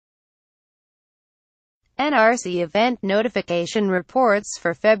NRC event notification reports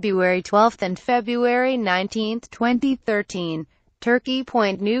for February 12 and February 19, 2013. Turkey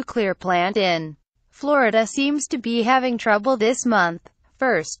Point nuclear plant in Florida seems to be having trouble this month.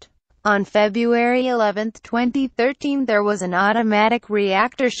 First, on February 11, 2013, there was an automatic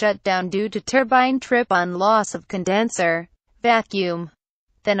reactor shutdown due to turbine trip on loss of condenser vacuum.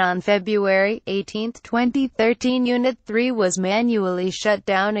 Then on February 18, 2013, Unit 3 was manually shut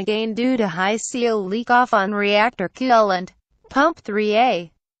down again due to high seal leak-off on reactor coolant pump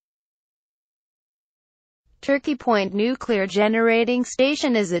 3A. Turkey Point Nuclear Generating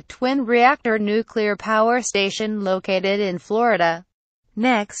Station is a twin-reactor nuclear power station located in Florida,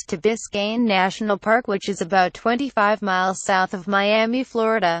 next to Biscayne National Park, which is about 25 miles south of Miami,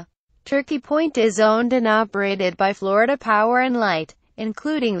 Florida. Turkey Point is owned and operated by Florida Power and Light,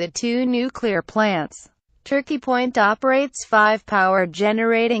 including the two nuclear plants. Turkey Point operates 5 power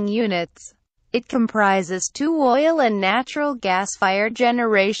generating units. It comprises 2 oil and natural gas-fired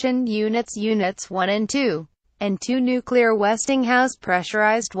generation units, Units 1 and 2, and 2 nuclear Westinghouse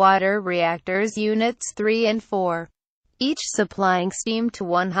pressurized water reactors, Units 3 and 4, each supplying steam to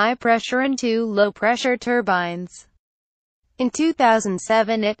 1 high-pressure and 2 low-pressure turbines. In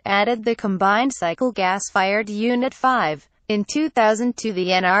 2007, it added the combined cycle gas-fired Unit 5. In 2002, the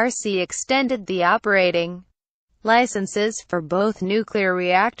NRC extended the operating licenses for both nuclear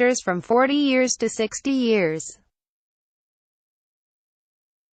reactors from 40 years to 60 years.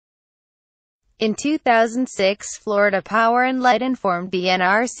 In 2006, Florida Power and Light informed the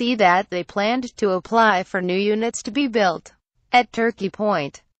NRC that they planned to apply for new units to be built at Turkey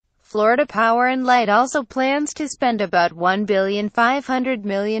Point. Florida Power and Light also plans to spend about $1.5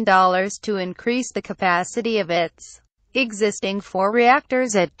 billion to increase the capacity of its existing 4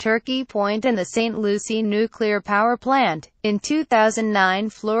 reactors at Turkey Point and the St. Lucie nuclear power plant. In 2009,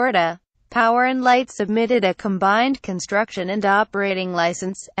 Florida Power and Light submitted a combined construction and operating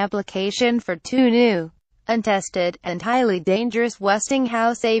license application for 2 new, untested, and highly dangerous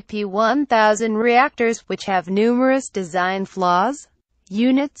Westinghouse AP1000 reactors, which have numerous design flaws.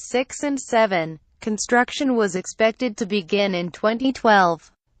 Units 6 and 7. Construction was expected to begin in 2012.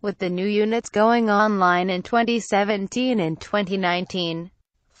 With the new units going online in 2017 and 2019.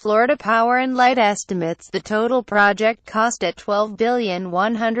 Florida Power and Light estimates the total project cost at $12.1 billion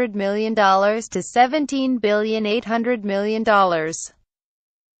to $17.8 billion.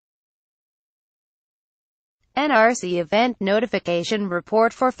 NRC event notification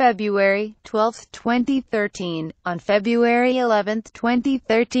report for February 12, 2013. On February 11,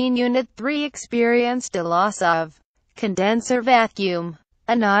 2013, Unit 3 experienced a loss of condenser vacuum.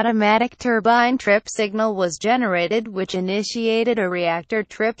 An automatic turbine trip signal was generated which initiated a reactor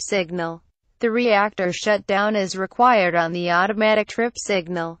trip signal. The reactor shutdown is required on the automatic trip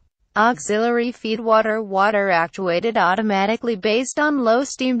signal. Auxiliary feedwater water actuated automatically based on low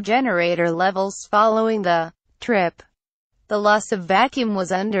steam generator levels following the trip. The loss of vacuum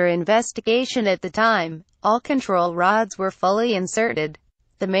was under investigation at the time. All control rods were fully inserted.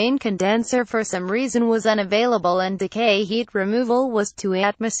 The main condenser for some reason was unavailable and decay heat removal was to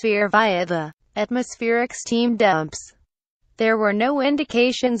atmosphere via the atmospheric steam dumps. There were no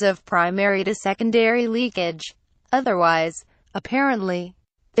indications of primary to secondary leakage. Otherwise, apparently,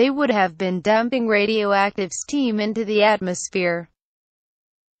 they would have been dumping radioactive steam into the atmosphere.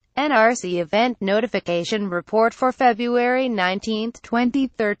 NRC event notification report for February 19,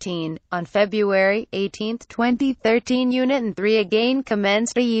 2013. On February 18, 2013, Unit 3 again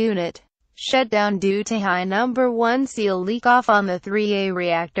commenced a unit shutdown due to high number 1 seal leak-off on the 3A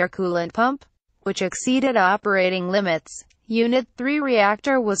reactor coolant pump, which exceeded operating limits. Unit 3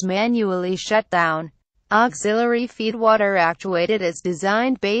 reactor was manually shut down. Auxiliary feedwater actuated is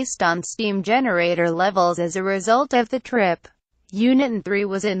designed based on steam generator levels as a result of the trip. Unit 3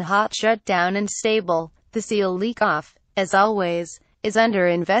 was in hot shutdown and stable. The seal leak-off, as always, is under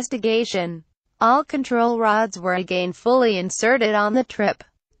investigation. All control rods were again fully inserted on the trip.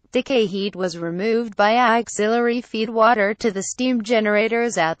 Decay heat was removed by auxiliary feedwater to the steam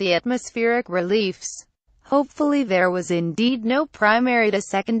generators at the atmospheric reliefs. Hopefully there was indeed no primary to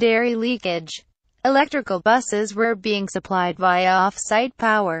secondary leakage. Electrical buses were being supplied via off-site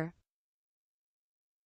power.